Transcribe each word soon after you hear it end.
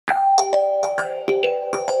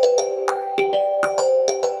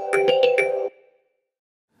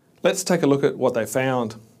Let's take a look at what they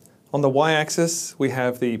found. On the y-axis, we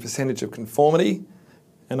have the percentage of conformity,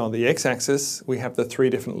 and on the x-axis, we have the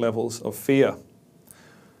 3 different levels of fear.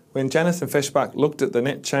 When Janus and Feshbach looked at the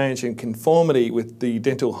net change in conformity with the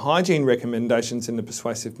dental hygiene recommendations in the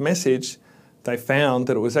persuasive message, they found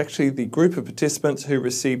that it was actually the group of participants who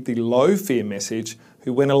received the low fear message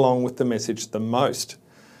who went along with the message the most.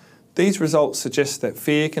 These results suggest that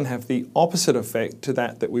fear can have the opposite effect to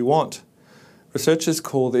that we want. Researchers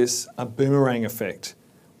call this a boomerang effect.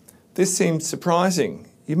 This seems surprising.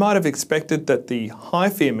 You might have expected that the high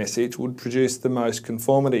fear message would produce the most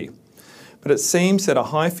conformity. But it seems that a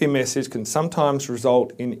high fear message can sometimes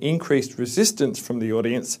result in increased resistance from the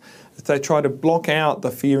audience as they try to block out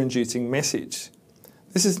the fear-inducing message.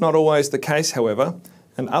 This is not always the case, however,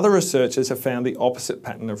 and other researchers have found the opposite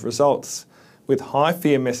pattern of results, with high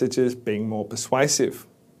fear messages being more persuasive.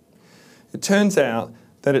 It turns out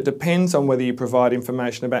that it depends on whether you provide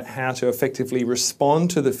information about how to effectively respond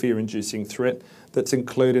to the fear-inducing threat that's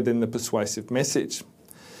included in the persuasive message.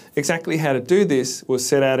 Exactly how to do this was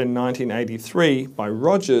set out in 1983 by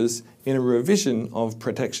Rogers in a revision of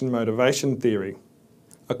protection motivation theory.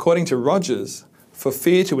 According to Rogers, for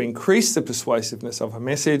fear to increase the persuasiveness of a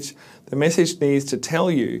message, the message needs to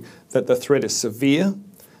tell you that the threat is severe,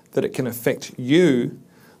 that it can affect you,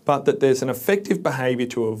 but that there's an effective behaviour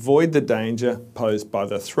to avoid the danger posed by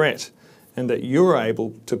the threat, and that you're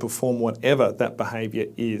able to perform whatever that behaviour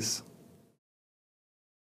is.